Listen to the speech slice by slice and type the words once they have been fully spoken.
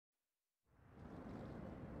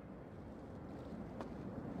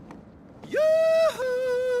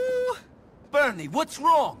Bernie, what's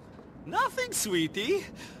wrong? Nothing, sweetie.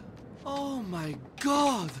 Oh my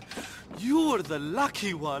God. You were the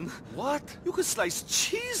lucky one. What? You could slice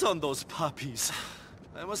cheese on those puppies.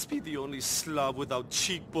 I must be the only slob without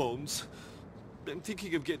cheekbones. I'm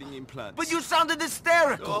thinking of getting implants. But you sounded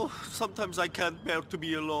hysterical. Oh, sometimes I can't bear to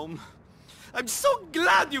be alone. I'm so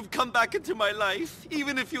glad you've come back into my life,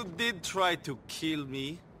 even if you did try to kill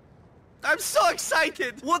me. I'm so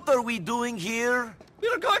excited! What are we doing here?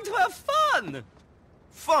 We're going to have fun!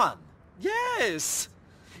 Fun? Yes!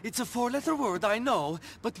 It's a four-letter word, I know,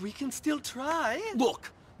 but we can still try.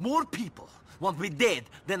 Look, more people want me dead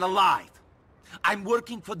than alive. I'm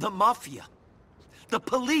working for the Mafia. The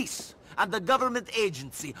police and the government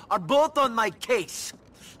agency are both on my case.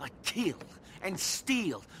 I kill and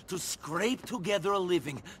steal to scrape together a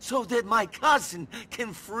living so that my cousin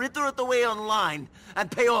can fritter it away online and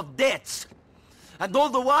pay off debts. And all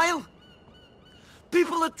the while,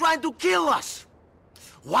 people are trying to kill us.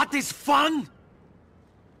 What is fun?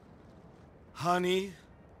 Honey,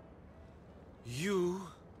 you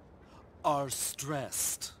are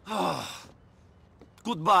stressed.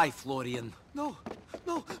 Goodbye, Florian. No,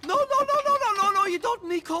 you don't,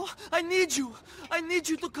 Niko. I need you. I need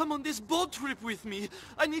you to come on this boat trip with me.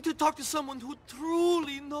 I need to talk to someone who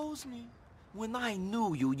truly knows me. When I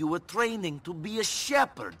knew you, you were training to be a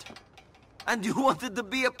shepherd. And you wanted to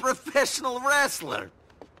be a professional wrestler.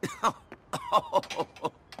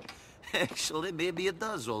 Actually, maybe it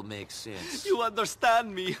does all make sense. You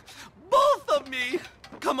understand me. Both of me.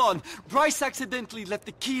 Come on. Bryce accidentally left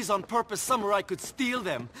the keys on purpose somewhere I could steal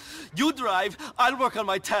them. You drive, I'll work on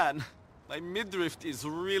my tan. My midriff is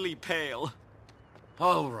really pale.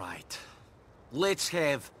 All right. Let's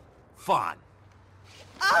have fun.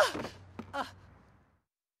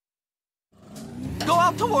 Go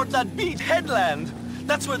out toward that beach headland.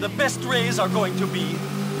 That's where the best rays are going to be.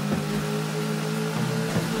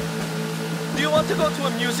 Do you want to go to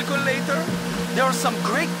a musical later? There are some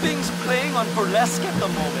great things playing on burlesque at the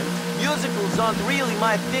moment. Musicals aren't really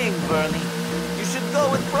my thing, Bernie. You should go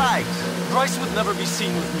with Bryce. Bryce would never be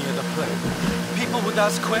seen with me at a play. People would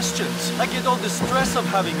ask questions. I get all the stress of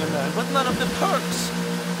having a man, but none of the perks.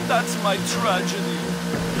 That's my tragedy.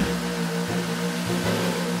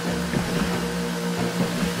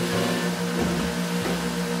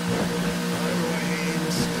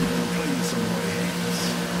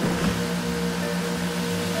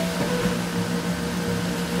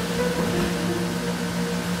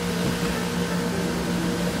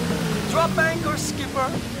 Drop anchor,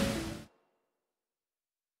 skipper.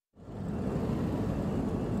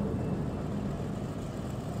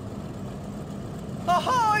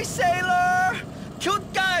 Ahoy, sailor!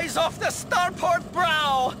 Cute guys off the starport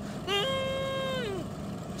brow!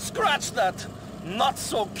 Scratch that! Not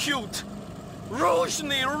so cute!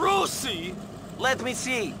 Różni Rusi! Let me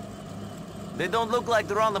see. They don't look like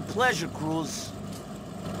they're on a pleasure cruise.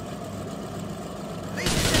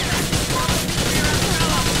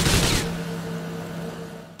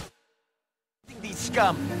 These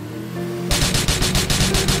scum.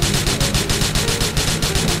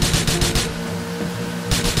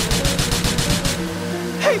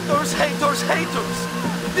 Haters, haters, haters!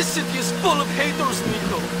 This city is full of haters,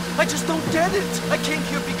 Niko. I just don't get it. I came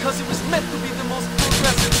here because it was meant to be the most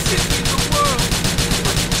progressive city in the world.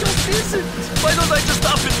 But it just isn't. Why don't I just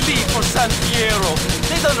up and leave for San Fierro?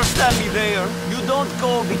 They'd understand me there. You don't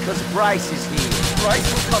go because Bryce is here. Bryce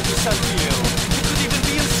will come to San Fierro. He could even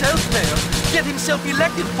be himself there. Get himself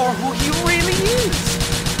elected for who he really is.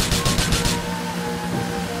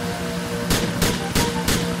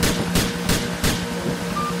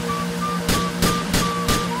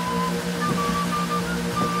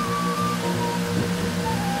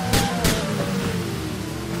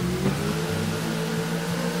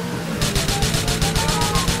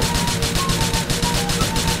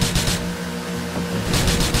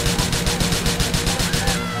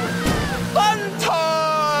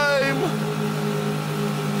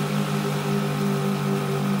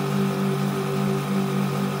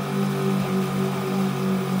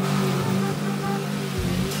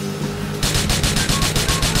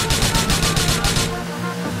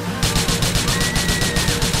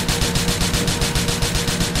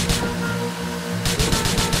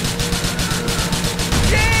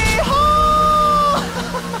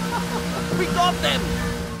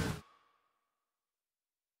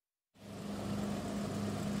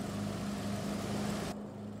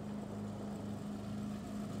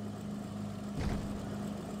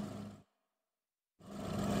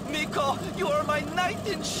 Niko, you are my knight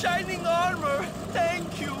in shining armor.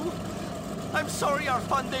 Thank you. I'm sorry our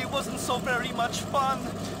fun day wasn't so very much fun.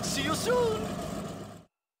 See you soon.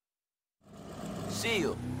 See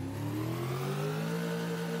you.